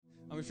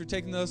If you're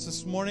taking notes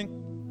this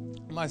morning,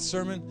 my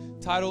sermon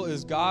title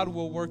is God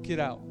Will Work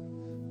It Out.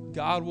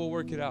 God will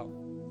work it out.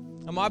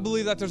 I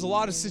believe that there's a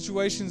lot of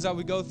situations that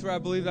we go through. I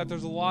believe that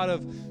there's a lot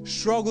of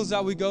struggles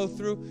that we go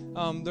through.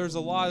 There's a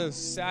lot of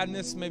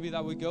sadness maybe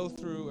that we go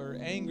through, or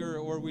anger,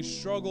 or we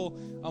struggle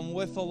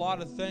with a lot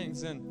of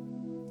things. And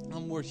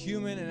we're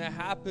human and it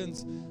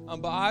happens.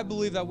 But I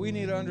believe that we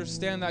need to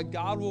understand that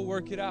God will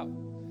work it out.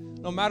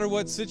 No matter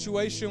what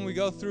situation we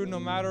go through, no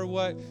matter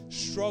what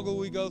struggle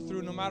we go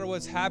through, no matter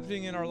what's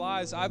happening in our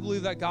lives, I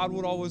believe that God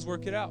would always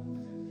work it out.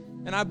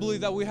 And I believe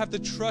that we have to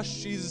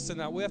trust Jesus in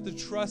that. We have to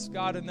trust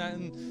God in that.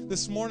 And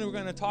this morning we're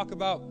going to talk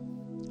about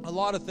a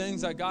lot of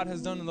things that God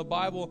has done in the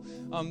Bible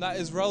that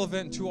is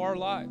relevant to our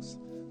lives,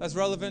 that's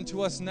relevant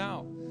to us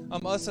now.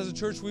 Us as a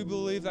church, we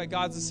believe that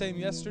God's the same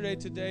yesterday,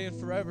 today, and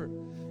forever.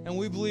 And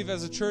we believe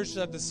as a church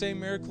that the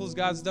same miracles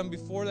God's done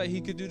before that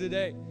He could do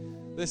today.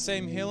 The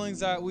same healings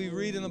that we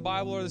read in the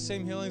Bible are the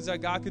same healings that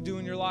God could do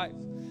in your life.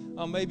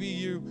 Maybe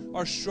you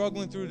are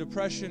struggling through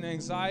depression,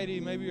 anxiety.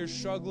 Maybe you're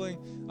struggling.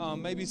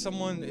 Maybe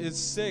someone is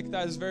sick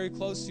that is very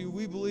close to you.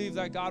 We believe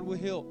that God will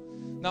heal,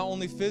 not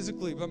only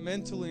physically, but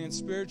mentally and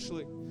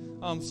spiritually.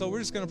 So we're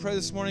just going to pray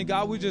this morning.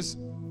 God, we just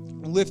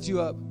lift you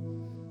up.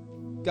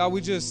 God,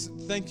 we just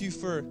thank you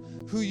for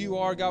who you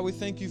are. God, we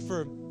thank you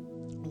for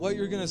what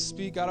you're going to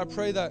speak. God, I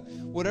pray that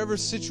whatever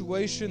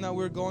situation that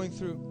we're going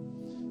through,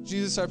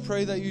 Jesus, I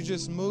pray that you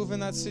just move in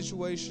that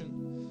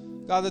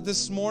situation. God, that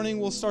this morning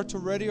we'll start to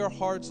ready our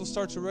hearts, we'll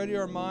start to ready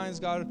our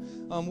minds. God,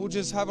 we'll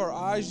just have our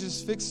eyes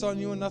just fixed on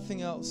you and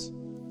nothing else.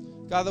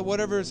 God, that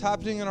whatever is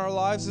happening in our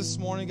lives this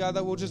morning, God,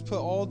 that we'll just put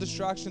all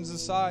distractions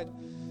aside,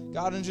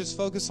 God, and just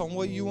focus on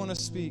what you want to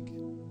speak.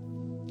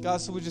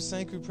 God, so we just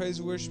thank you, praise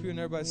you, worship you, and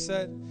everybody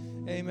said,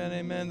 amen,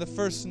 amen. The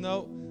first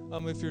note,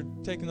 if you're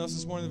taking notes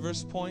this morning, the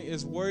verse point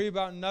is worry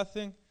about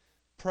nothing,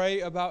 pray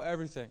about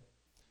everything.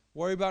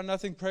 Worry about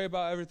nothing, pray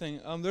about everything.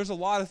 There's a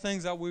lot of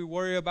things that we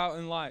worry about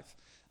in life.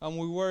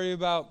 We worry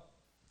about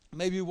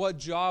maybe what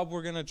job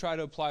we're going to try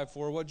to apply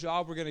for, what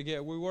job we're going to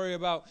get. We worry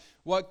about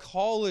what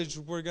college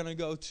we're going to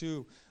go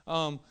to.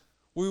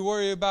 We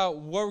worry about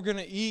what we're going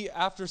to eat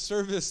after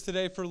service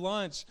today for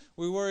lunch.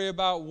 We worry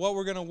about what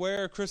we're going to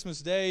wear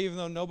Christmas Day, even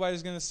though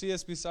nobody's going to see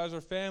us besides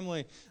our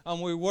family.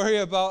 We worry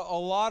about a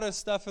lot of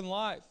stuff in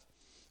life.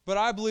 But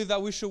I believe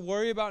that we should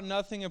worry about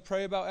nothing and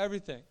pray about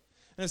everything.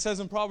 And it says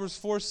in Proverbs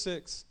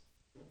 4:6,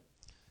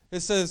 it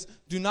says,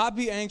 do not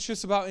be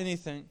anxious about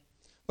anything,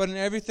 but in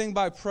everything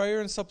by prayer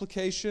and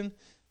supplication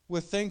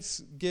with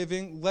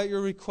thanksgiving, let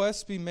your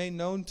requests be made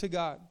known to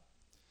God.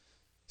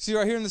 See,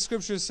 right here in the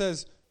scripture it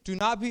says, do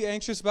not be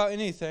anxious about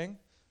anything,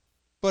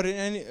 but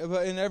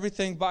in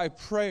everything by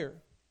prayer.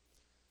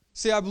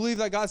 See, I believe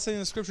that God's saying in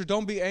the scripture,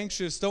 don't be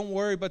anxious, don't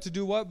worry, but to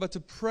do what? But to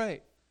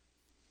pray.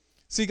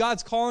 See,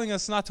 God's calling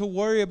us not to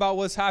worry about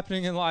what's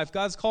happening in life.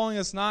 God's calling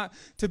us not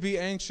to be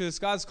anxious.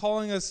 God's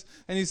calling us,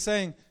 and He's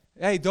saying,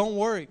 hey, don't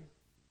worry.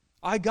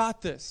 I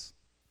got this.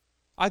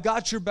 I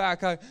got your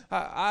back.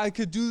 I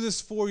could do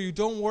this for you.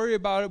 Don't worry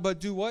about it, but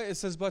do what? It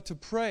says, but to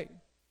pray.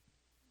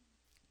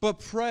 But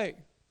pray.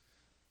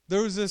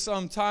 There was this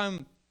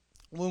time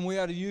when we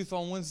had a youth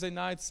on Wednesday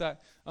nights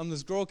that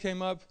this girl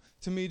came up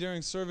to me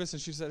during service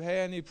and she said,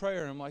 hey, I need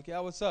prayer. And I'm like,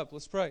 yeah, what's up?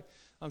 Let's pray.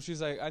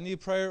 She's like, I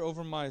need prayer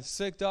over my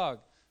sick dog.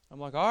 I'm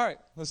like, all right,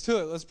 let's do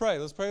it. Let's pray.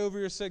 Let's pray over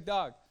your sick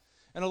dog.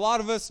 And a lot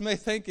of us may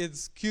think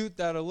it's cute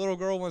that a little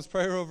girl wants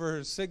prayer over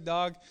her sick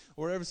dog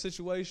or whatever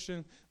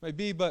situation may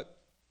be. But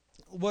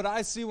what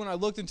I see when I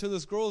looked into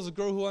this girl is a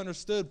girl who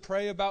understood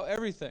pray about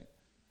everything.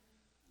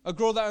 A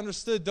girl that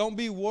understood don't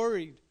be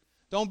worried.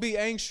 Don't be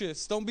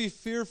anxious. Don't be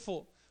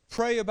fearful.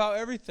 Pray about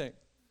everything.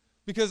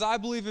 Because I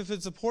believe if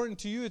it's important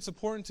to you, it's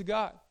important to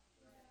God.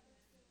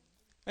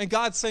 And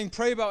God's saying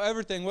pray about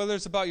everything, whether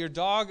it's about your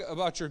dog,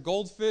 about your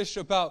goldfish,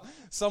 about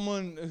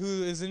someone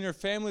who is in your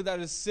family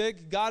that is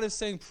sick. God is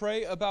saying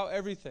pray about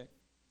everything.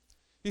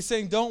 He's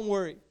saying don't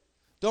worry.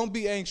 Don't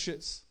be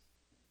anxious.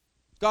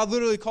 God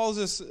literally calls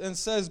us and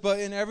says, but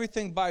in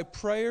everything by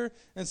prayer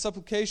and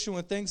supplication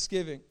with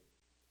thanksgiving,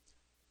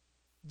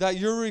 that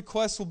your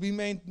requests will be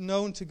made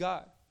known to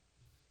God.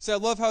 See, I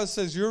love how it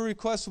says your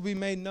requests will be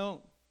made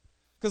known.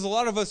 Because a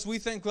lot of us, we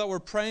think that we're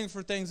praying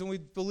for things and we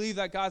believe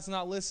that God's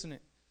not listening.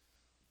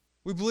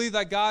 We believe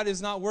that God is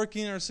not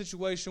working in our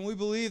situation. We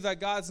believe that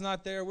God's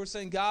not there. We're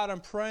saying, God, I'm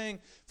praying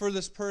for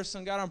this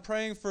person. God, I'm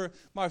praying for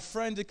my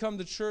friend to come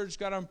to church.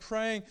 God, I'm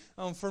praying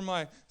for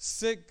my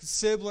sick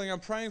sibling.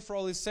 I'm praying for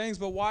all these things,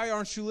 but why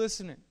aren't you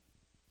listening?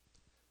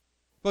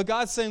 But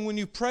God's saying when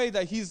you pray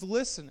that He's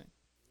listening.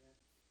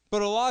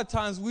 But a lot of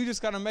times we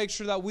just got to make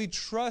sure that we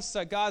trust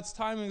that God's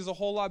timing is a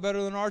whole lot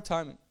better than our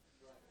timing.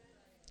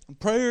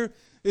 Prayer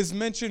is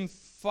mentioned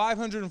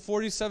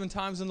 547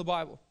 times in the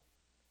Bible.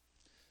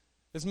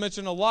 It's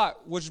mentioned a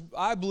lot, which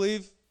I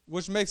believe,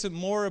 which makes it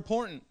more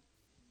important.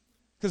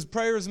 Because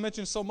prayer is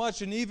mentioned so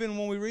much, and even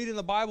when we read in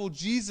the Bible,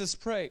 Jesus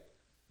prayed.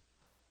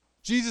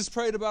 Jesus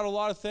prayed about a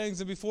lot of things,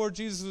 and before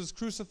Jesus was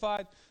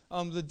crucified,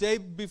 the day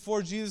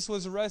before Jesus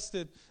was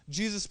arrested,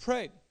 Jesus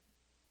prayed.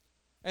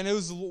 And it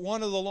was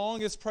one of the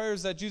longest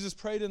prayers that Jesus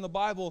prayed in the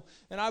Bible.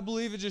 And I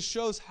believe it just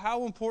shows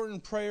how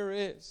important prayer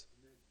is.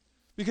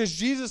 Because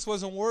Jesus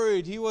wasn't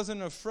worried. He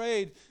wasn't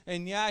afraid.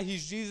 And yeah,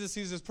 he's Jesus.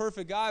 He's this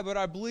perfect guy. But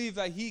I believe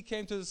that he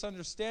came to this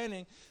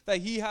understanding that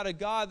he had a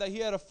God, that he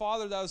had a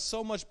Father that was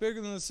so much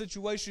bigger than the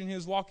situation he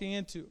was walking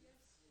into.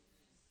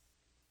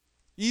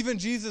 Even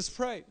Jesus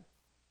prayed.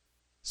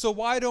 So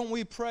why don't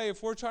we pray?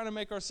 If we're trying to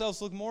make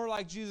ourselves look more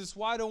like Jesus,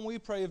 why don't we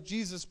pray if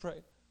Jesus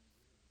prayed?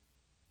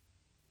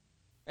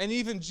 And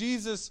even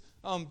Jesus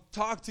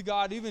talked to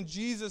God. Even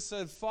Jesus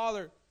said,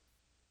 Father,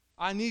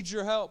 I need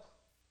your help.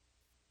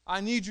 I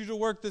need you to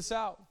work this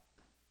out.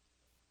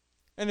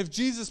 And if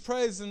Jesus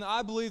prays, then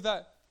I believe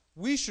that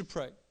we should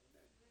pray.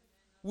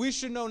 We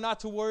should know not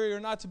to worry or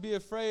not to be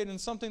afraid.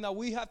 And something that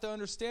we have to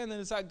understand then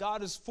is that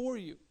God is for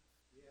you.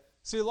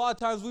 See, a lot of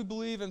times we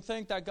believe and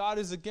think that God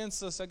is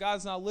against us, that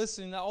God's not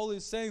listening, that all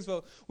these things,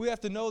 but we have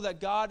to know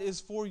that God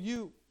is for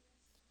you.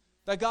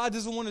 That God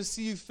doesn't want to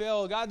see you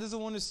fail. God doesn't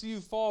want to see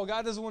you fall.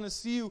 God doesn't want to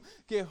see you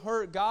get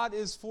hurt. God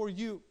is for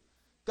you.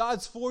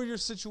 God's for your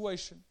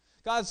situation.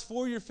 God's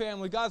for your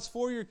family. God's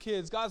for your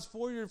kids. God's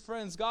for your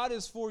friends. God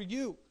is for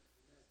you.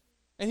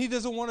 And he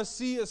doesn't want to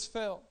see us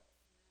fail.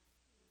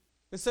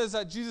 It says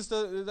that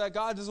that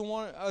God doesn't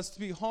want us to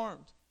be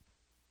harmed.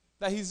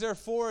 That he's there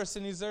for us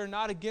and he's there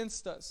not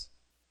against us.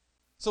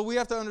 So we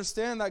have to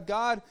understand that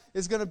God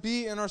is going to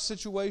be in our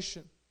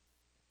situation.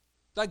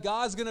 That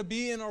God's going to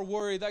be in our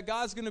worry. That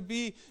God's going to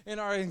be in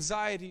our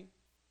anxiety.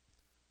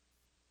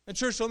 And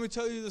church, let me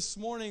tell you this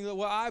morning that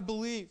what I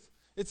believe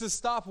is to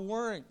stop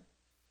worrying.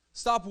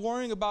 Stop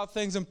worrying about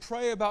things and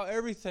pray about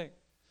everything.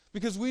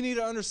 Because we need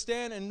to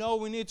understand and know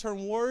we need to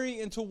turn worry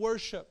into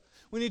worship.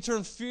 We need to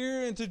turn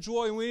fear into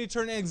joy. And we need to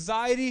turn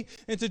anxiety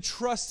into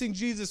trusting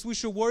Jesus. We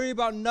should worry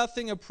about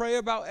nothing and pray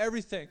about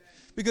everything.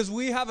 Because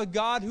we have a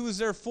God who is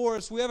there for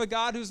us. We have a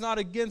God who's not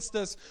against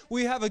us.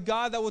 We have a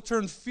God that will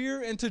turn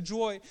fear into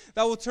joy.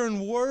 That will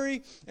turn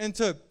worry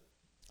into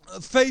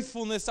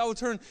faithfulness. That will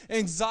turn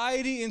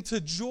anxiety into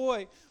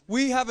joy.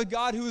 We have a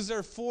God who is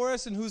there for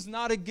us and who's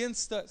not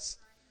against us.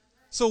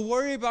 So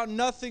worry about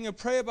nothing and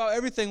pray about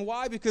everything.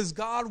 Why? Because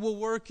God will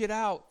work it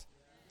out.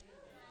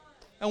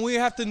 And we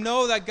have to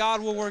know that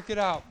God will work it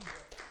out.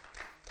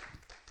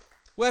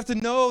 We have to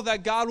know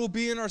that God will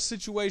be in our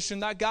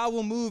situation, that God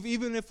will move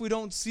even if we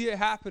don't see it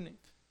happening.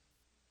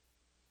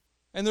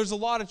 And there's a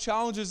lot of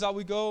challenges that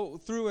we go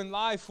through in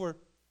life where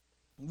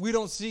we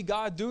don't see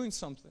God doing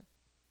something.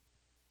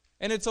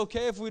 And it's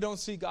okay if we don't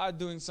see God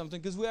doing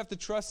something because we have to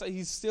trust that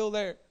he's still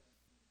there,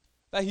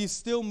 that he's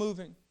still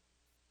moving.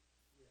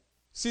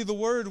 See, the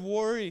word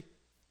worry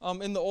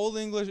in the Old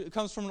English, it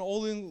comes from an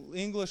Old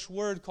English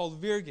word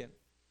called virgin.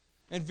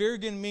 And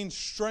virgin means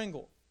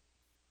strangle.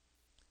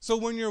 So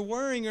when you're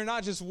worrying, you're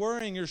not just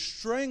worrying, you're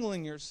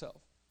strangling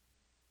yourself.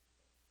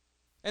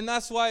 And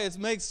that's why it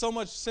makes so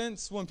much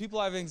sense when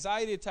people have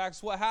anxiety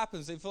attacks, what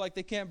happens? They feel like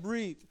they can't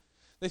breathe.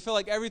 They feel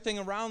like everything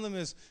around them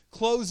is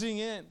closing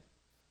in.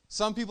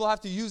 Some people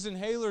have to use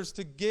inhalers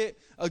to get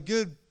a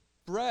good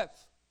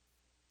breath.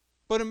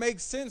 But it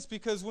makes sense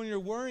because when you're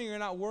worrying, you're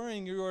not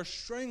worrying, you are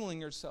strangling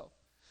yourself.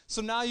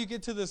 So now you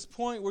get to this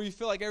point where you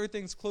feel like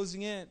everything's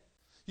closing in.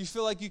 You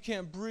feel like you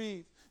can't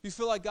breathe. You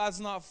feel like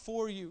God's not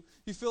for you.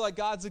 You feel like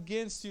God's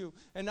against you.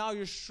 And now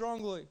you're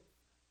struggling.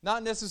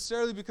 Not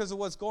necessarily because of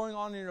what's going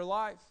on in your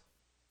life,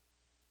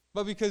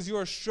 but because you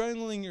are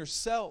strangling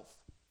yourself.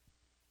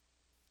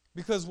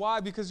 Because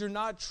why? Because you're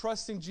not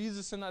trusting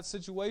Jesus in that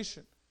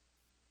situation.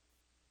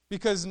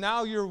 Because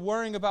now you're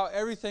worrying about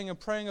everything and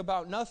praying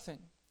about nothing.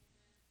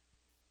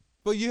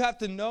 But you have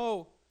to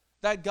know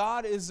that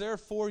God is there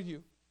for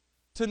you.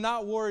 To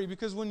not worry,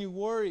 because when you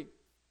worry,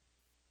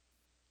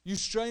 you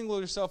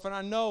strangle yourself. And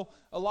I know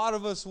a lot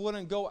of us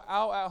wouldn't go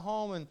out at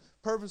home and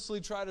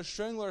purposely try to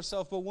strangle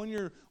ourselves. But when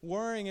you're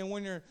worrying and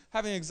when you're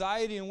having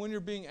anxiety and when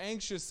you're being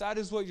anxious, that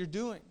is what you're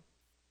doing.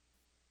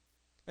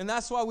 And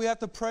that's why we have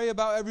to pray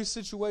about every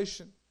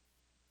situation.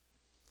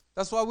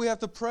 That's why we have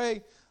to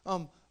pray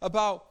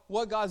about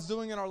what God's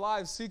doing in our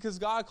lives. See, because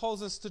God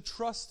calls us to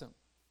trust him.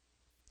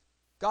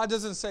 God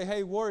doesn't say,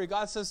 hey, worry.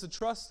 God says to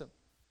trust him.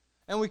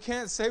 And we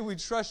can't say we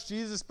trust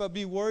Jesus but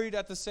be worried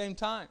at the same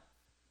time.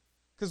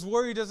 Because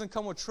worry doesn't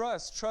come with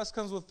trust. Trust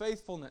comes with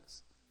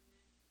faithfulness.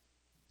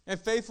 And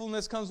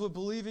faithfulness comes with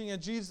believing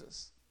in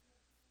Jesus.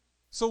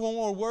 So when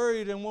we're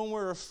worried and when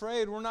we're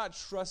afraid, we're not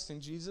trusting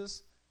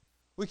Jesus.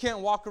 We can't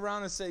walk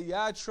around and say,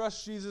 yeah, I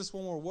trust Jesus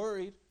when we're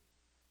worried.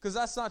 Because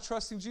that's not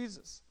trusting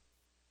Jesus.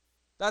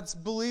 That's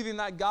believing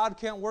that God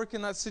can't work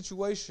in that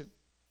situation.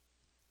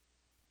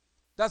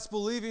 That's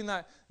believing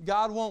that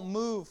God won't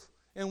move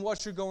in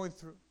what you're going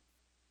through.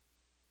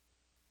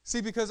 See,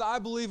 because I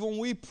believe when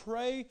we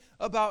pray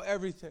about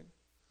everything,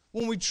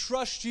 when we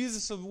trust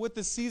Jesus with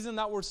the season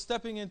that we're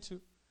stepping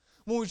into,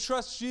 when we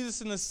trust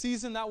Jesus in the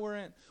season that we're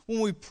in, when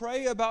we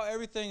pray about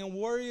everything and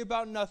worry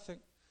about nothing,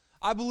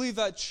 I believe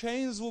that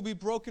chains will be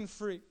broken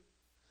free.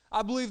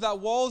 I believe that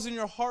walls in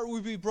your heart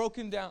will be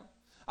broken down.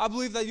 I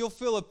believe that you'll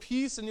feel a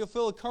peace and you'll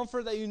feel a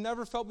comfort that you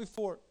never felt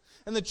before.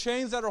 And the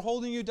chains that are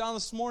holding you down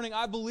this morning,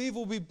 I believe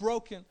will be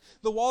broken.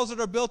 The walls that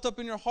are built up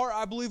in your heart,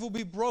 I believe will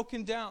be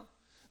broken down.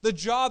 The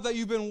job that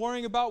you've been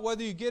worrying about,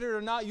 whether you get it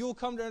or not, you'll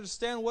come to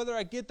understand whether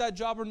I get that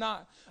job or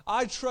not.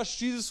 I trust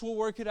Jesus will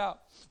work it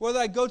out. Whether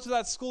I go to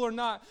that school or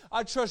not,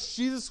 I trust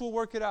Jesus will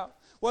work it out.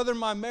 Whether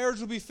my marriage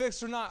will be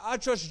fixed or not, I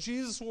trust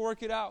Jesus will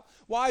work it out.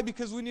 Why?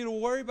 Because we need to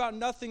worry about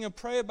nothing and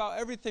pray about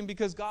everything,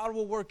 because God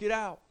will work it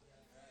out.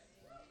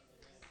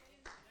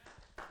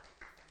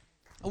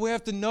 And we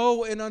have to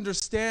know and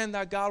understand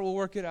that God will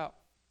work it out.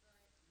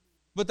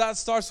 But that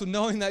starts with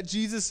knowing that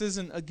Jesus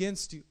isn't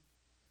against you.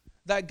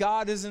 That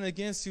God isn't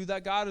against you.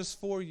 That God is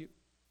for you.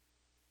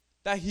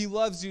 That He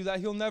loves you.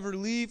 That He'll never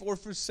leave or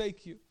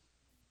forsake you.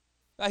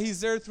 That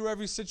He's there through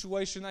every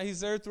situation. That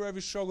He's there through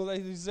every struggle. That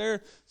He's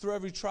there through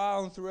every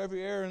trial and through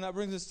every error. And that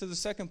brings us to the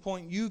second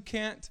point. You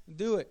can't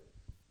do it.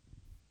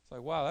 It's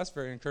like, wow, that's a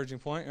very encouraging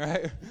point,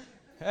 right?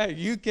 Hey,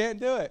 you can't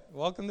do it.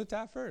 Welcome to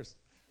Tap First.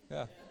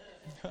 Yeah.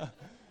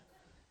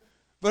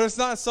 But it's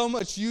not so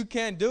much you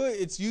can't do it,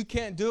 it's you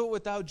can't do it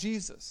without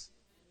Jesus.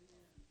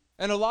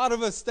 And a lot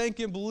of us think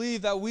and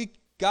believe that we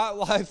got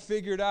life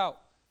figured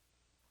out.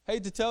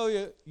 Hate to tell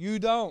you, you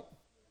don't.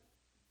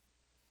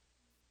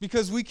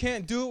 Because we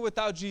can't do it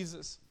without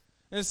Jesus.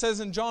 And it says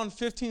in John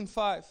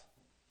 15:5,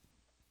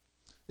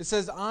 it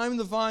says, I'm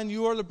the vine,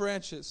 you are the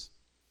branches.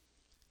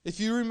 If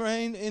you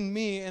remain in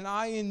me and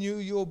I in you,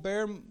 you will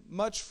bear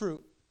much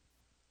fruit.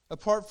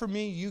 Apart from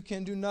me, you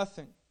can do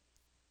nothing.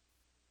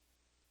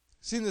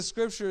 See, in the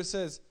scripture it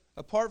says,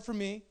 apart from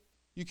me,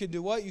 you can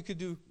do what? You could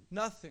do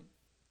nothing.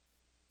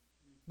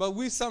 But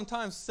we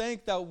sometimes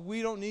think that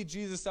we don't need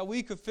Jesus, that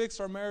we could fix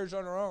our marriage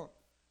on our own.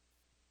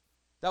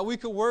 That we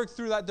could work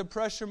through that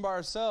depression by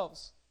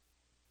ourselves.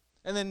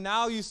 And then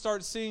now you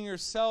start seeing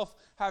yourself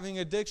having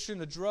addiction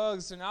to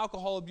drugs and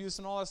alcohol abuse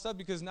and all that stuff,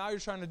 because now you're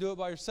trying to do it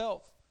by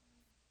yourself.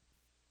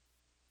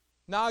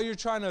 Now you're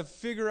trying to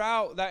figure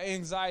out that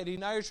anxiety.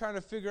 Now you're trying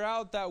to figure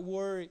out that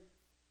worry.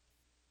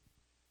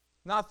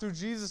 Not through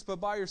Jesus, but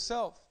by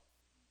yourself.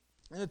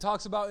 And it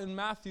talks about in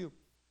Matthew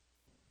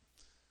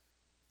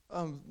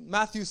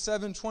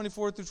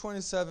 7:24 through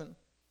 27.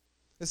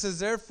 It says,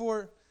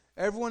 therefore,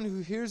 everyone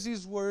who hears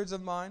these words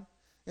of mine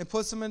and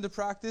puts them into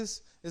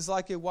practice is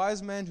like a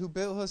wise man who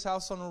built his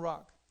house on a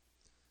rock.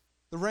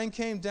 The rain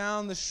came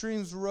down, the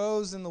streams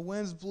rose, and the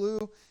winds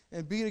blew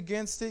and beat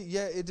against it,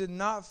 yet it did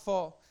not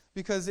fall,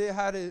 because it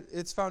had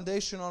its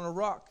foundation on a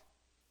rock.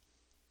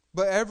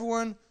 But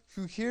everyone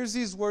who hears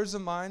these words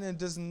of mine and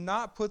does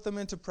not put them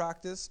into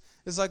practice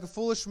is like a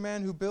foolish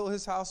man who built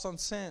his house on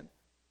sand.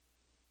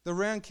 The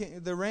rain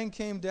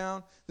came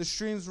down, the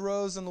streams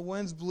rose, and the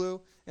winds blew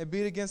and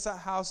beat against that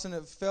house, and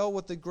it fell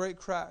with a great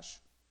crash.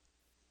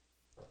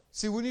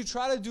 See, when you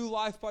try to do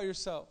life by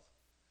yourself,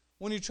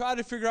 when you try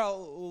to figure out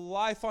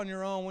life on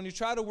your own, when you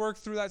try to work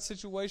through that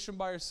situation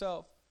by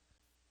yourself,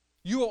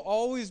 you will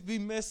always be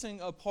missing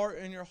a part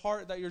in your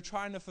heart that you're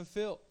trying to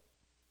fulfill.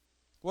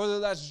 Whether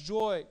that's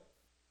joy,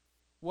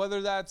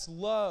 whether that's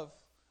love,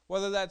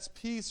 whether that's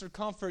peace or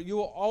comfort, you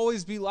will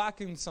always be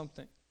lacking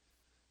something.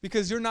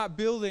 Because you're not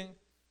building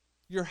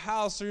your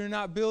house, or you're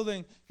not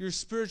building your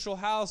spiritual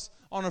house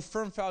on a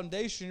firm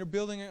foundation. You're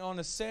building it on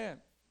a sand.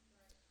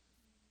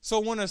 So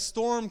when a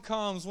storm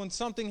comes, when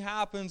something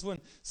happens, when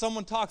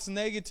someone talks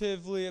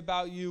negatively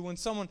about you, when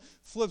someone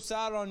flips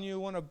out on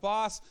you, when a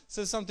boss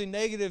says something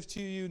negative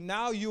to you,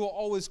 now you will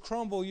always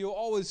crumble, you'll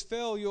always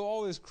fail, you'll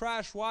always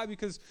crash. Why?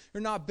 Because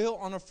you're not built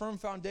on a firm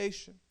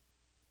foundation.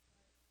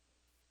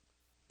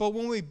 But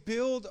when we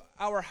build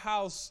our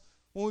house,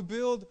 when we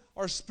build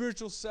our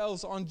spiritual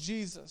selves on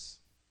Jesus,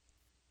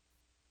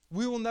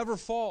 we will never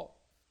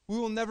fall. We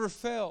will never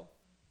fail.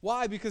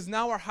 Why? Because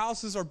now our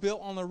houses are built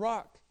on the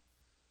rock.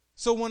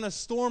 So when a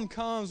storm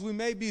comes, we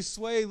may be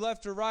swayed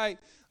left or right.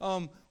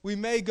 We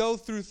may go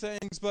through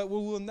things, but we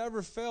will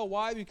never fail.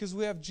 Why? Because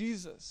we have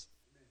Jesus.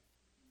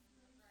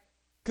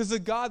 Because the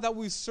God that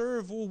we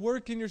serve will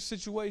work in your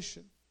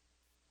situation.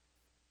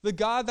 The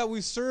God that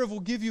we serve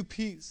will give you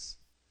peace,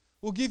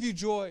 will give you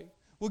joy,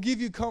 will give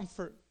you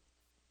comfort,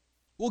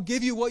 will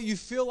give you what you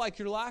feel like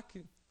you're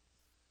lacking.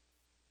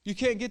 You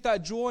can't get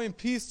that joy and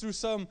peace through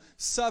some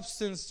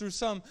substance, through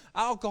some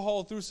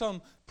alcohol, through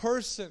some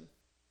person.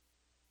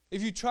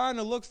 If you're trying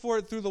to look for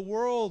it through the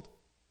world,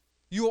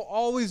 you will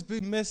always be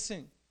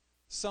missing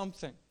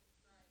something.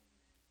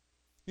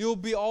 You'll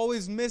be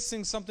always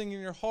missing something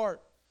in your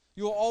heart.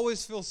 You will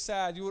always feel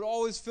sad. You would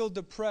always feel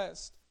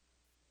depressed.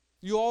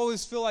 You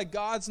always feel like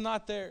God's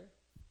not there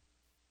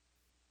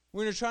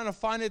when you're trying to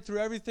find it through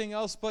everything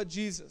else but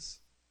Jesus.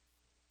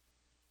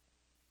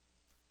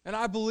 And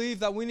I believe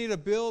that we need to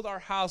build our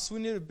house. We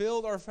need to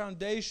build our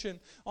foundation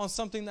on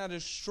something that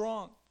is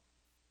strong.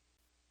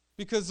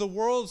 Because the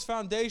world's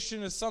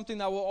foundation is something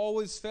that will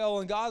always fail,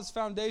 and God's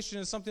foundation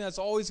is something that's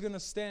always going to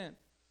stand.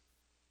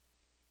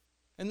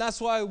 And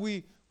that's why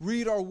we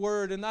read our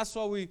word, and that's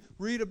why we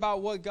read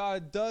about what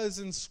God does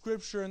in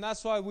Scripture, and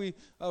that's why we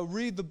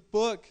read the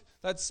book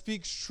that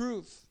speaks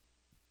truth.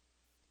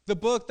 The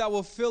book that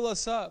will fill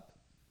us up.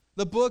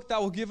 The book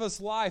that will give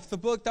us life. The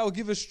book that will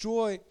give us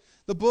joy.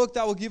 The book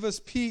that will give us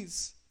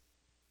peace.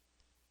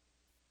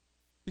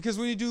 Because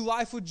when you do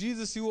life with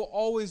Jesus, you will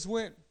always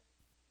win.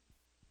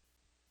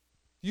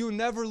 You will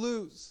never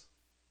lose.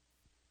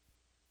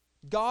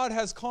 God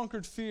has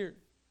conquered fear.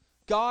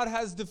 God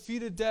has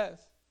defeated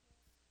death.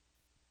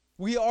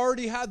 We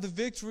already had the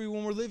victory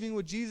when we're living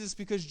with Jesus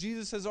because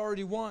Jesus has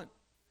already won.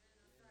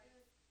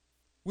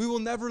 We will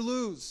never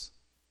lose.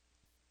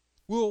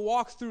 We will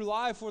walk through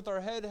life with our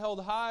head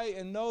held high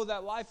and know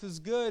that life is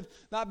good,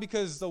 not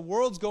because the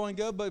world's going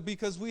good, but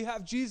because we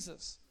have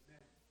Jesus.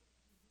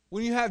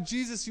 When you have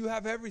Jesus, you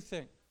have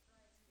everything.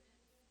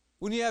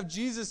 When you have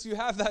Jesus, you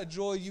have that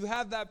joy. You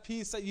have that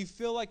peace that you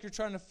feel like you're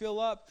trying to fill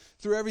up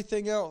through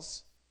everything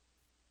else.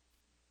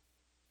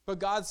 But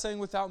God's saying,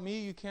 without me,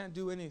 you can't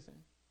do anything.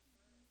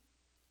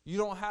 You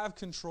don't have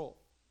control.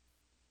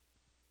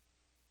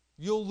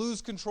 You'll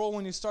lose control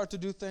when you start to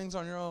do things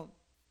on your own.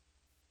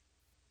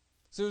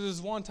 So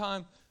there's one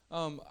time,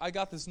 I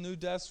got this new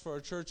desk for our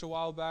church a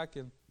while back,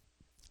 and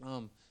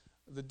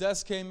the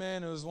desk came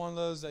in. It was one of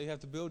those that you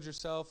have to build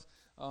yourself.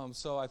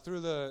 So I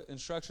threw the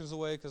instructions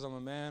away because I'm a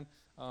man.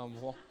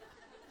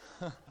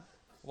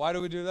 Why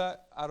do we do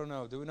that? I don't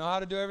know. Do we know how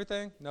to do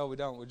everything? No, we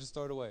don't. We just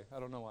throw it away. I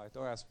don't know why.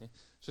 Don't ask me.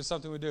 It's just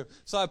something we do.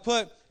 So I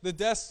put the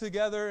desk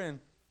together and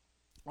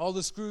all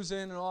the screws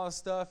in and all that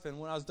stuff. And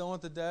when I was done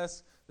with the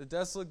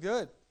desk looked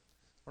good.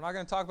 We're not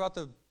going to talk about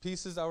the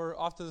pieces that were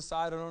off to the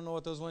side. I don't know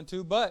what those went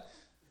to, but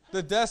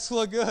the desk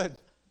looked good.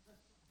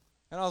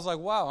 And I was like,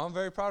 wow, I'm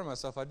very proud of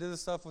myself. I did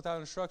this stuff without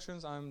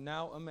instructions. I'm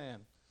now a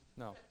man.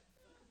 No.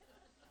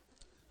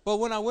 But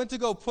when I went to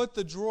go put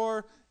the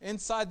drawer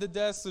inside the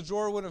desk, the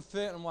drawer wouldn't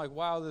fit. And I'm like,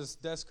 wow, this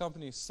desk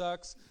company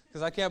sucks.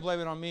 Because I can't blame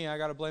it on me. I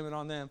got to blame it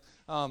on them.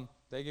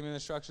 They gave me the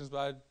instructions, but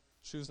I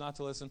choose not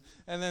to listen.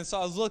 And then so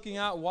I was looking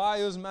at why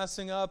it was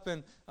messing up.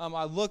 And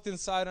I looked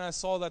inside and I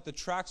saw that the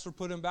tracks were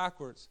put in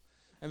backwards.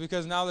 And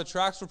because now the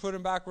tracks were put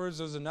in backwards,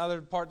 there was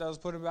another part that was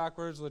put in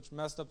backwards, which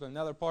messed up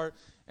another part.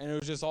 And it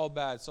was just all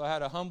bad. So I had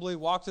to humbly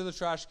walk to the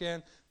trash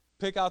can,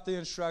 pick out the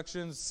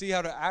instructions, see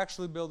how to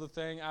actually build the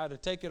thing. I had to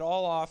take it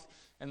all off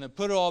and then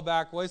put it all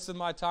back, wasted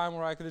my time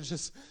where I could have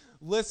just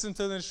listened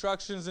to the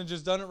instructions and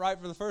just done it right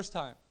for the first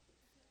time.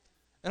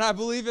 And I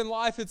believe in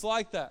life it's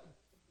like that.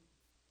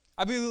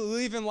 I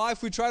believe in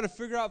life we try to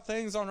figure out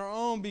things on our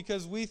own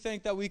because we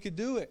think that we could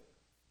do it.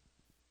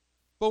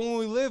 But when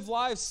we live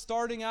life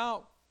starting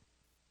out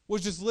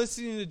with just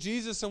listening to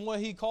Jesus and what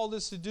He called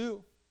us to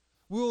do,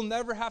 we will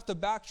never have to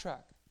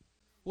backtrack.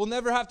 We'll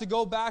never have to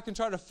go back and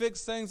try to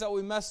fix things that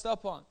we messed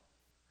up on.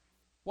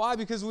 Why?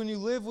 Because when you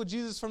live with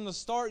Jesus from the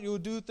start, you will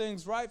do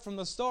things right from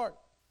the start.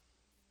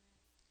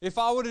 If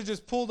I would have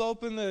just pulled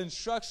open the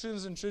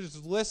instructions and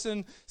just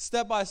listened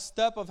step by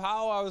step of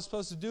how I was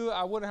supposed to do it,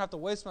 I wouldn't have to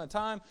waste my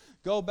time,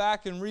 go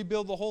back and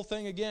rebuild the whole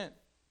thing again.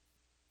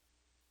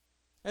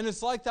 And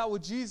it's like that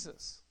with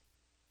Jesus.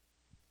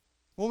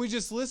 When we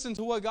just listen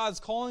to what God's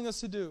calling us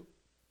to do,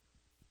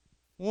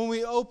 when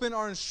we open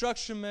our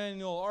instruction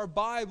manual, our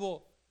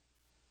Bible,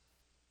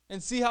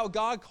 and see how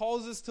God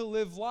calls us to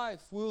live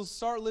life, we will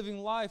start living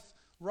life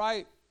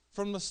right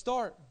from the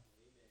start.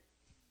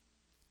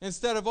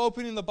 Instead of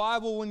opening the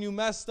Bible when you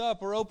messed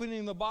up or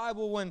opening the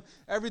Bible when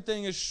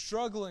everything is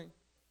struggling.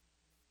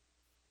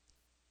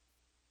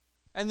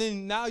 And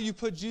then now you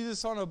put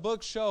Jesus on a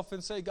bookshelf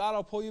and say, God,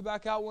 I'll pull you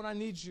back out when I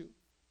need you.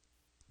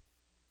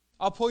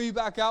 I'll pull you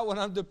back out when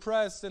I'm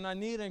depressed and I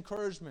need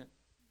encouragement.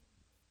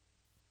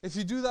 If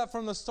you do that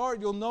from the start,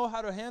 you'll know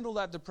how to handle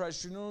that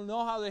depression. You'll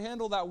know how to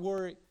handle that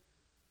worry.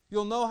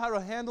 You'll know how to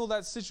handle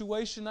that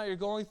situation that you're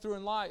going through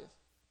in life.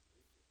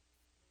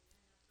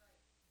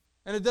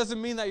 And it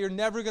doesn't mean that you're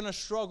never going to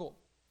struggle.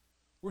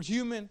 We're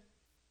human.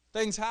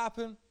 Things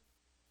happen.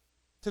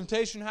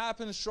 Temptation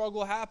happens.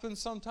 Struggle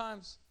happens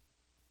sometimes.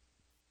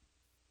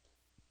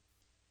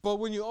 But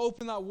when you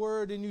open that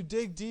word and you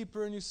dig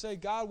deeper and you say,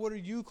 God, what are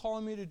you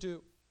calling me to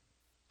do?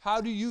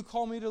 How do you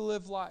call me to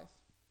live life?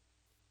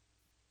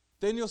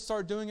 Then you'll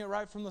start doing it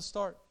right from the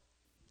start.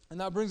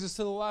 And that brings us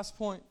to the last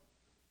point.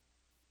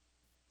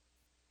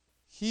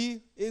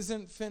 He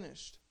isn't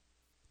finished.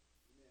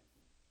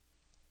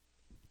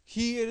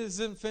 He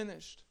isn't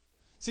finished.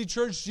 See,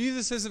 church,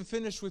 Jesus isn't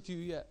finished with you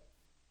yet.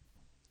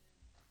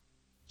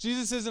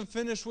 Jesus isn't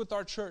finished with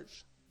our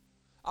church.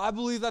 I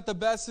believe that the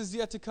best is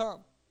yet to come.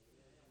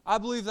 I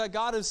believe that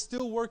God is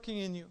still working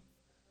in you.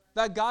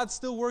 That God's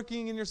still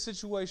working in your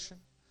situation.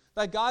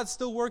 That God's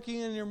still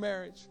working in your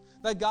marriage.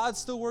 That God's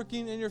still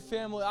working in your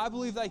family. I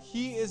believe that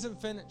He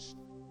isn't finished.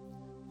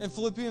 In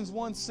Philippians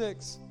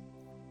 1:6,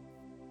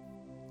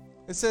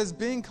 it says,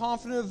 being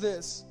confident of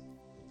this,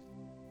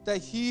 that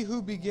He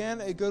who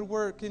began a good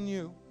work in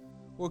you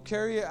will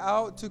carry it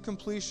out to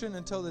completion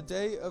until the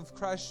day of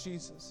Christ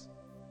Jesus.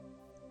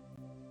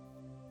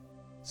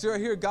 See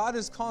right here, God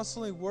is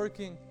constantly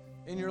working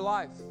in your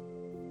life.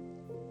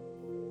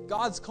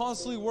 God's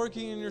constantly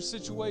working in your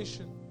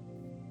situation.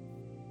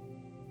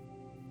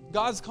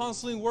 God's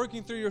constantly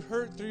working through your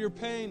hurt, through your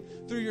pain,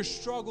 through your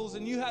struggles,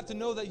 and you have to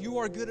know that you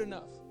are good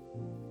enough.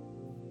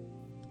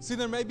 See,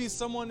 there may be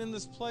someone in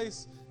this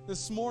place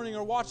this morning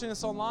or watching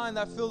us online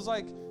that feels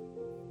like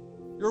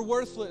you're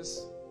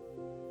worthless.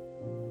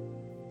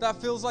 that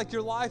feels like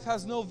your life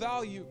has no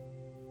value,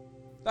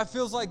 that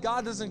feels like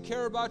God doesn't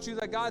care about you,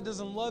 that God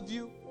doesn't love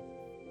you,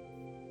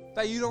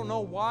 that you don't know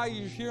why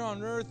you're here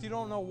on earth, you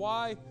don't know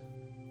why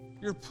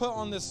you're put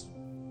on this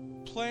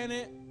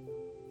planet,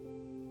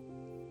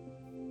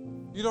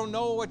 you don't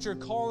know what your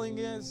calling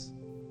is,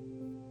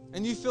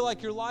 and you feel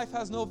like your life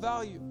has no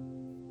value.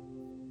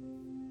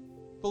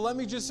 But let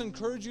me just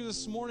encourage you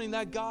this morning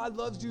that God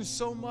loves you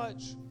so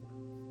much,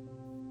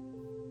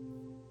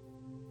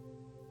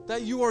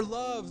 that you are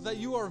loved, that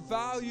you are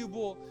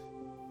valuable,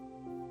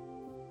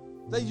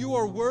 that you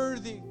are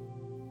worthy,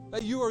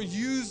 that you are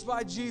used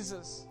by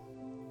Jesus,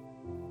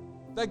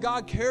 that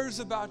God cares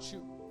about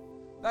you,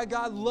 that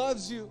God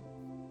loves you,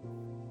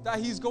 that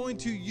He's going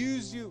to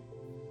use you,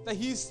 that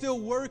He's still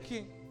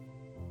working.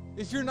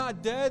 If you're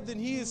not dead, then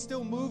He is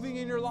still moving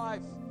in your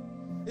life.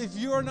 If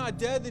you are not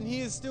dead, then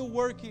He is still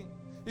working.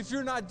 If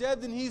you're not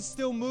dead, then He's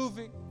still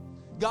moving.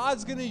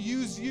 God's going to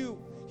use you.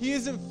 He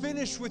isn't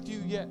finished with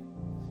you yet.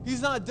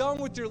 He's not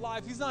done with your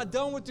life. He's not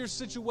done with your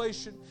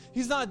situation.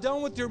 He's not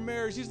done with your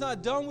marriage. He's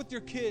not done with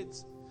your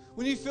kids.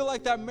 When you feel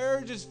like that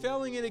marriage is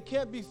failing and it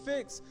can't be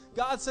fixed,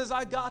 God says,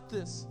 I got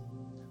this.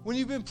 When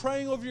you've been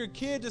praying over your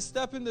kid to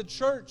step into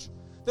church,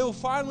 they will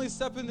finally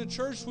step into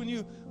church when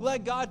you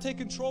let God take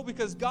control,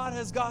 because God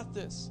has got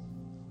this.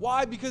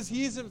 Why? Because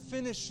He isn't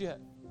finished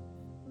yet.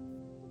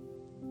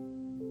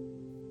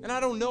 And I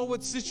don't know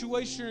what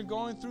situation you're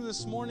going through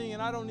this morning,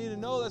 and I don't need to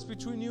know. That's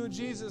between you and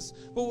Jesus.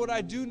 But what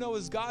I do know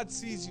is God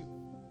sees you.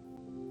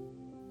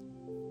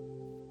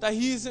 That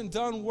He isn't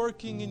done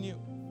working in you.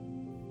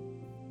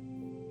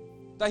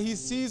 That He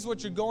sees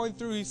what you're going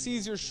through. He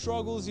sees your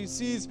struggles. He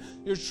sees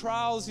your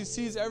trials. He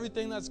sees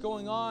everything that's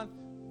going on.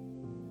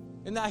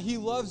 And that He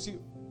loves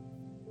you.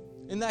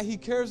 And that He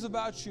cares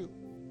about you.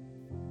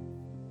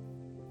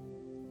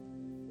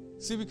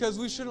 See, because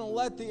we shouldn't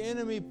let the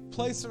enemy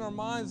place in our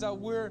minds that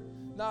we're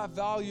not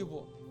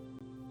valuable,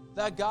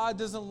 that God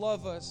doesn't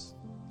love us,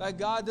 that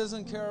God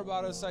doesn't care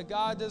about us, that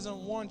God doesn't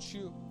want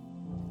you.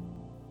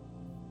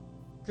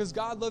 Because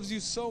God loves you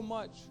so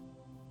much.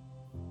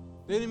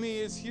 The enemy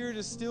is here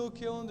to steal,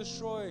 kill, and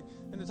destroy.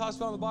 And it talks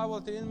about in the Bible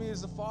that the enemy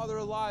is the father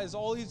of lies.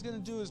 All he's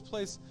going to do is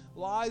place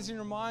lies in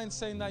your mind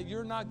saying that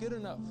you're not good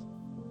enough.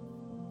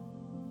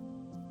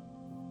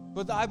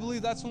 But I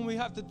believe that's when we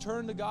have to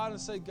turn to God and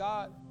say,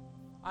 God,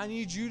 I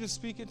need you to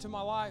speak into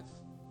my life.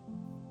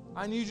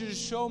 I need you to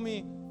show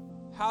me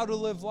how to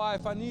live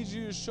life. I need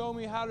you to show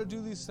me how to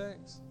do these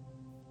things.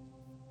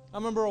 I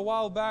remember a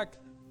while back,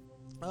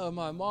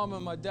 my mom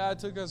and my dad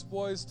took us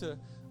boys to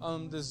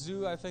the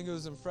zoo. I think it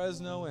was in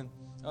Fresno. And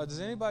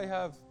does anybody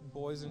have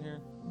boys in here?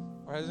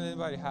 Or has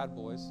anybody had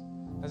boys?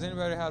 Has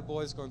anybody had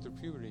boys going through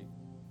puberty?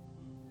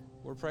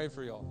 We're praying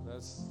for y'all.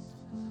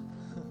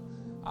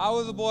 I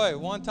was a boy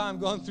one time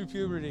going through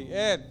puberty.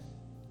 And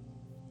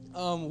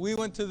we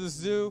went to the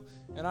zoo,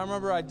 and I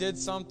remember I did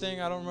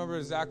something. I don't remember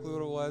exactly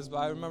what it was, but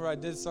I remember I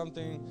did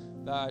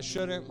something that I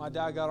shouldn't. My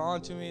dad got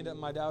on to me. That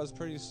my dad was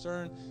pretty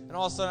stern. And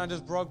all of a sudden, I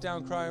just broke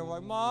down crying. I'm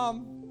like,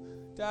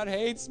 Mom, Dad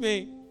hates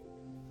me.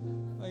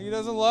 Like, he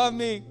doesn't love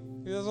me.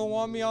 He doesn't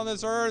want me on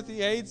this earth. He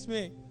hates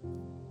me.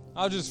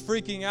 I was just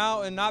freaking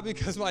out, and not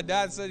because my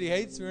dad said he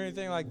hates me or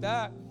anything like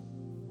that,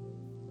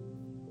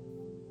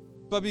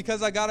 but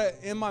because I got it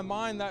in my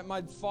mind that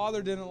my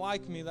father didn't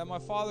like me, that my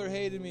father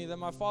hated me, that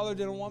my father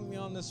didn't want me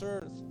on this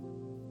earth.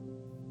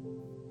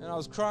 And I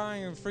was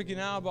crying and freaking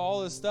out about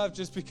all this stuff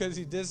just because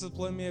he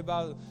disciplined me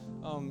about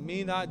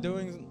me not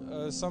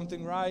doing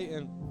something right.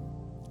 And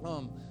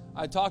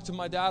I talked to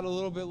my dad a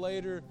little bit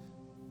later,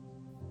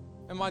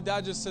 and my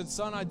dad just said,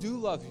 son, I do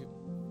love you.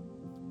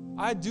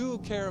 I do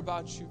care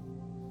about you.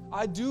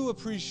 I do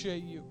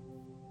appreciate you.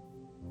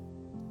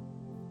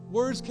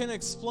 Words can't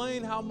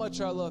explain how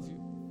much I love you.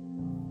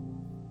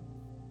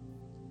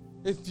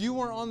 If you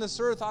weren't on this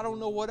earth, I don't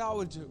know what I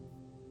would do.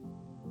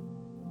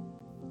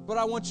 But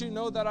I want you to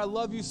know that I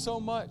love you so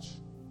much.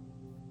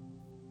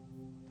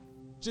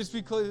 Just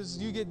because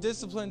you get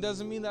disciplined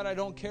doesn't mean that I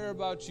don't care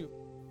about you.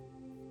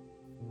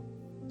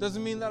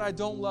 Doesn't mean that I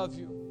don't love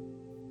you.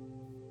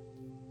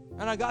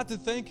 And I got to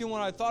thinking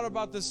when I thought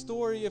about this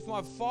story, if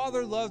my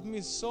father loved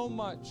me so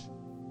much,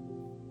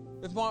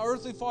 if my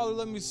earthly father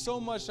loved me so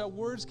much that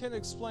words can't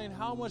explain,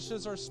 how much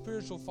does our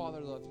spiritual father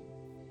love you?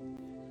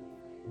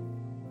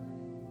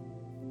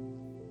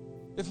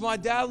 If my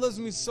dad loves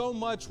me so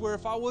much where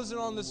if I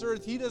wasn't on this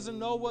earth, he doesn't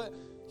know what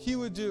he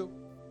would do,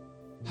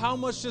 how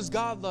much does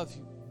God love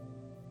you?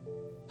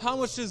 How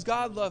much does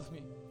God love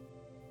me?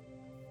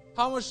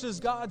 How much does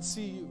God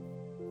see you?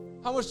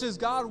 How much does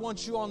God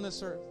want you on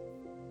this earth?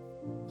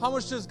 How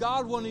much does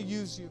God want to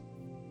use you?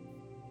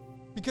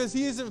 Because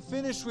He isn't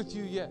finished with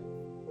you yet.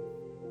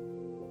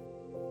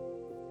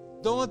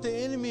 Don't let the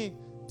enemy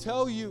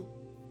tell you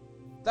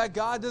that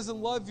God doesn't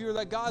love you or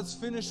that God's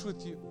finished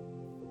with you.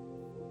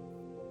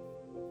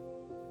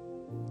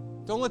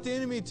 Don't let the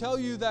enemy tell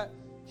you that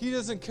He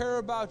doesn't care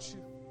about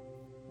you.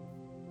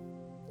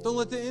 Don't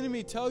let the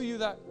enemy tell you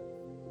that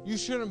you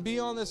shouldn't be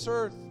on this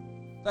earth,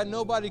 that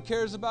nobody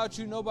cares about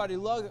you, nobody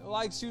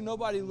likes you,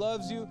 nobody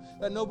loves you,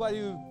 that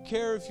nobody would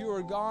care if you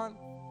were gone.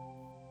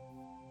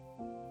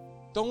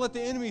 Don't let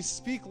the enemy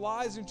speak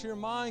lies into your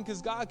mind,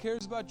 because God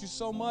cares about you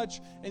so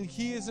much and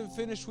He isn't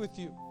finished with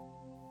you.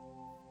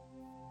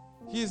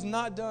 He is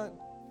not done.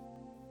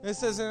 It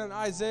says in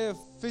Isaiah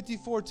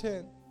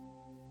 54:10,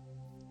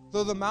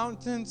 though the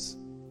mountains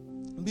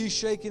be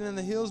shaken and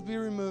the hills be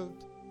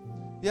removed,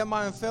 yet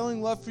my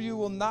unfailing love for you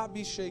will not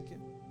be shaken,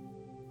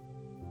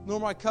 nor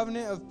my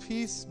covenant of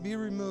peace be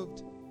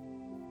removed,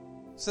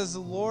 says the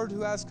Lord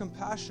who has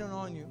compassion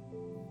on you.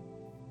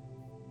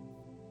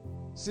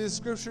 See, the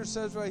scripture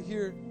says right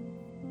here,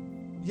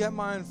 yet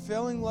my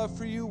unfailing love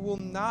for you will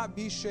not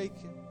be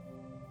shaken.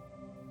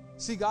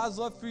 See, God's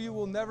love for you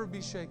will never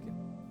be shaken.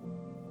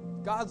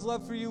 God's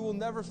love for you will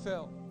never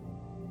fail.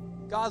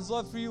 God's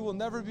love for you will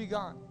never be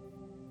gone.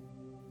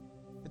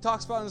 It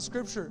talks about in the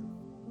scripture,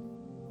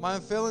 my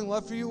unfailing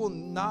love for you will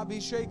not be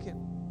shaken.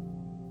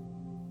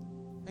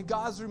 And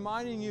God's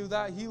reminding you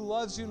that He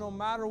loves you no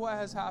matter what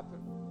has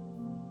happened.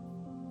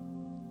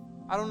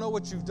 I don't know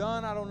what you've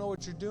done. I don't know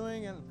what you're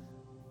doing. And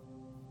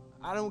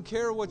I don't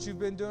care what you've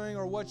been doing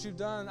or what you've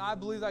done. I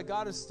believe that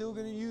God is still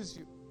going to use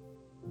you.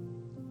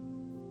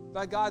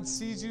 That God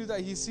sees you,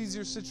 that He sees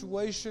your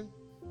situation.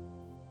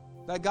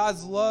 That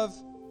God's love,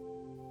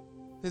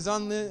 His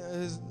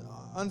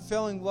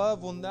unfailing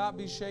love will not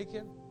be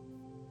shaken.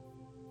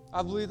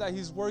 I believe that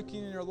He's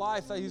working in your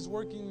life, that He's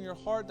working in your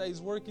heart, that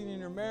He's working in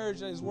your marriage,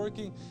 that He's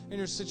working in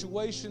your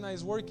situation, that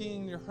He's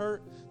working in your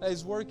hurt, that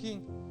He's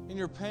working in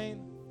your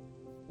pain.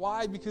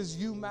 Why? Because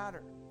you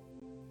matter.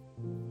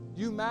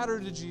 You matter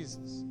to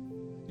Jesus.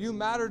 You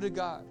matter to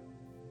God.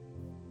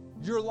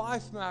 Your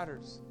life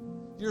matters.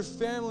 Your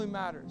family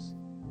matters.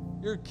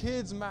 Your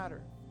kids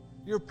matter.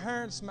 Your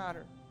parents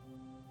matter.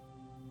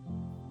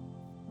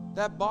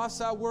 That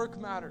boss at work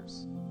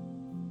matters.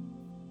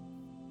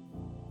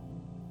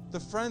 The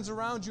friends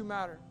around you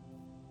matter.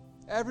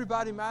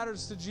 Everybody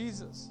matters to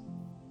Jesus.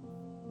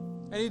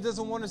 And He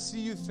doesn't want to see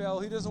you fail.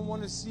 He doesn't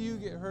want to see you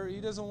get hurt. He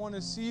doesn't want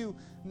to see you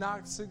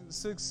not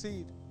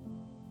succeed.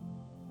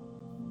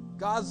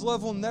 God's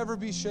love will never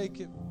be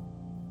shaken.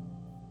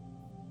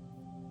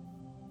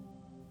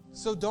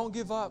 So don't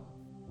give up.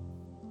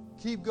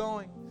 Keep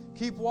going.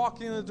 Keep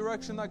walking in the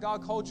direction that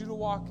God called you to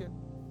walk in.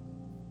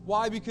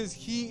 Why? Because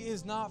He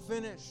is not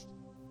finished.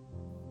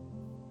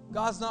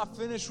 God's not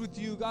finished with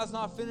you. God's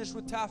not finished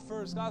with Taft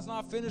First. God's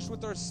not finished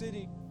with our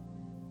city.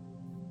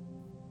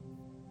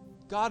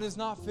 God is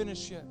not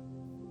finished yet.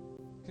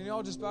 Can you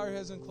all just bow your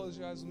heads and close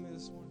your eyes with me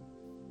this morning?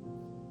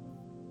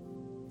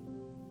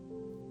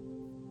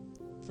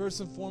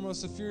 First and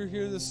foremost, if you're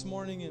here this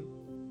morning and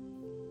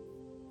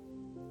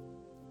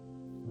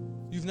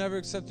you've never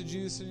accepted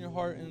Jesus in your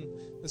heart, and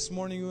this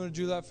morning you want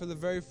to do that for the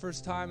very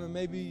first time, and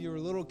maybe you're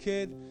a little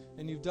kid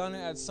and you've done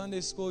it at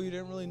Sunday school, you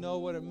didn't really know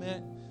what it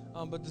meant,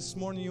 but this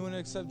morning you want to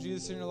accept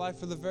Jesus in your life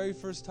for the very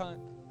first time.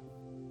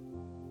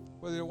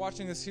 Whether you're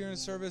watching us here in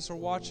service or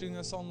watching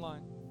us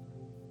online.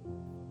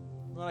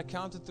 When I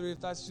count to 3, if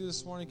that's you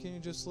this morning, can you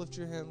just lift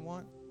your hand?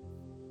 1,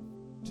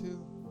 2,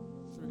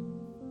 3.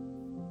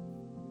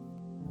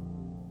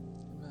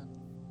 Amen.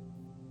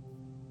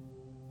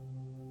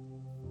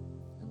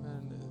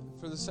 Amen.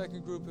 For the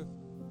second group, if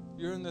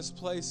you're in this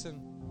place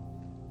and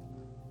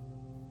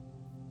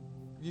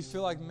you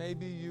feel like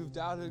maybe you've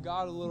doubted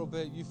God a little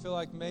bit, you feel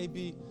like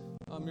maybe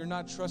you're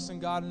not trusting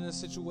God in this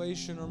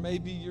situation, or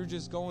maybe you're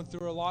just going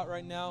through a lot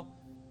right now,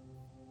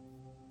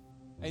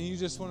 and you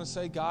just want to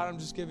say, God, I'm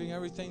just giving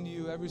everything to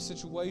you, every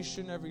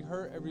situation, every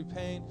hurt, every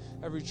pain,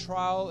 every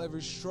trial,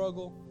 every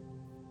struggle.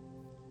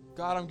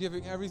 God, I'm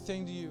giving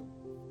everything to you.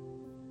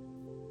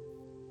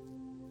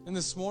 And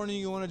this morning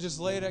you want to just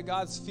lay it at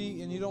God's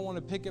feet, and you don't want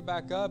to pick it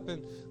back up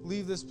and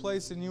leave this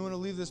place, and you want to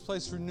leave this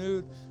place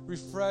renewed,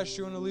 refreshed.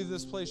 You want to leave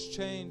this place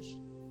changed.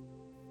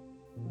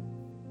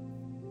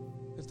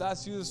 If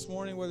that's you this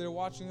morning, whether you're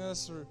watching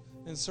us or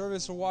in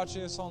service or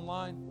watching us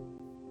online,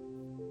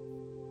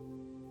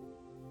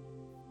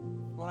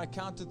 when I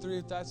count to 3,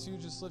 if that's you,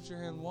 just lift your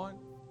hand. 1,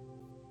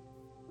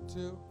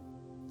 2,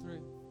 3.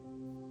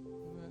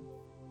 Amen.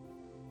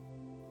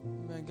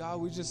 Amen.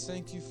 God, we just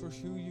thank you for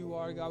who you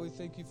are. God, we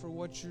thank you for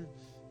what you're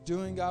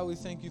doing. God, we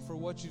thank you for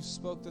what you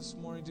spoke this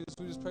morning. Jesus,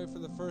 we just pray for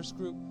the first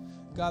group.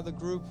 God, the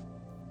group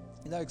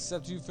that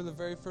accepts you for the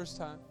very first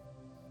time.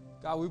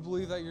 God, we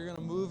believe that you're going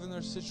to move in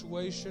their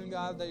situation,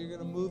 God, that you're going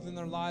to move in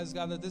their lives,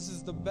 God, that this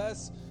is the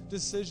best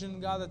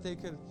decision, God, that they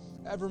could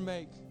ever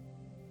make.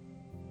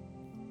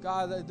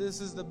 God, that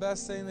this is the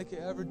best thing they could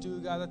ever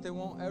do, God, that they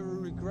won't ever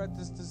regret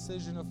this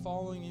decision of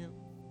following you.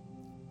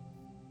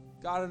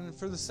 God, and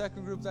for the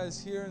second group that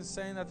is here and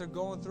saying that they're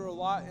going through a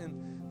lot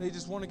and they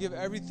just want to give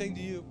everything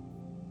to you,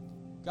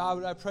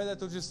 God, I pray that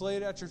they'll just lay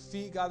it at your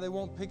feet. God, they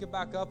won't pick it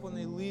back up when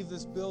they leave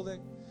this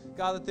building.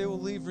 God, that they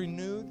will leave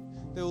renewed,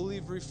 they will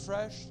leave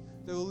refreshed,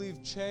 they will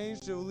leave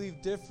changed, they will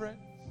leave different.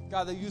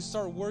 God, that you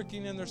start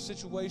working in their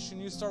situation,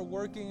 you start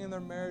working in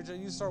their marriage, that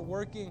you start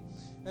working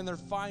in their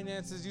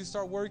finances, you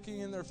start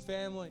working in their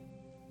family,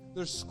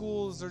 their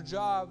schools, their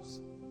jobs.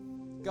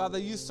 God,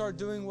 that you start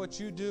doing what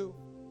you do.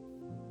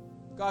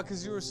 God,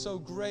 because you are so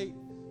great,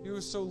 you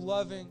are so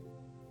loving,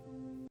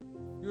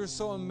 you are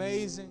so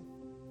amazing.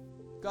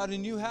 God,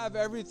 and you have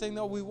everything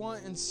that we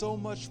want and so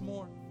much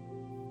more.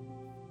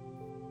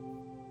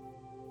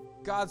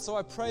 God, so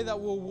I pray that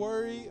we'll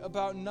worry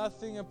about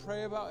nothing and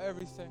pray about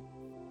everything.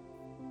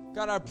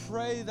 God, I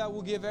pray that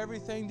we'll give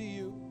everything to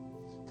you.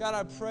 God,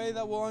 I pray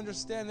that we'll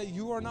understand that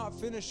you are not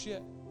finished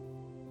yet,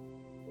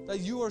 that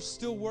you are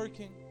still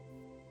working.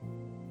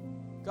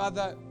 God,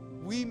 that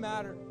we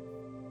matter,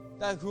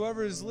 that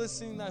whoever is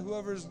listening, that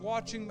whoever is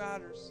watching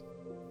matters,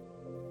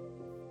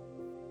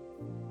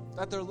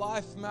 that their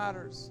life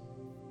matters,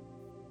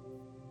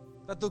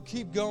 that they'll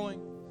keep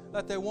going,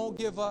 that they won't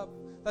give up,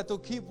 that they'll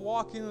keep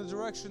walking in the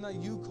direction that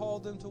you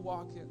called them to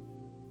walk in.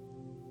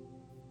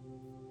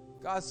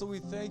 God, so we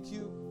thank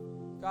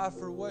you, God,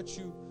 for what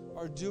you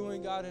are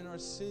doing, God, in our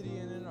city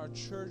and in our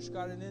church,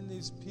 God, and in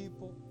these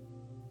people.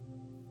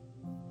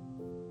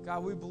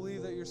 God, we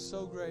believe that you're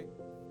so great.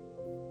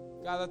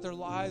 God, that their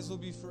lives will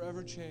be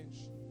forever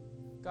changed.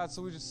 God,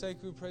 so we just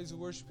thank you, we praise you,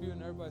 worship you,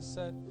 and everybody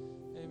said,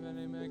 amen,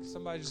 amen.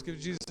 Somebody just give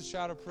Jesus a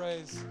shout of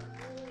praise.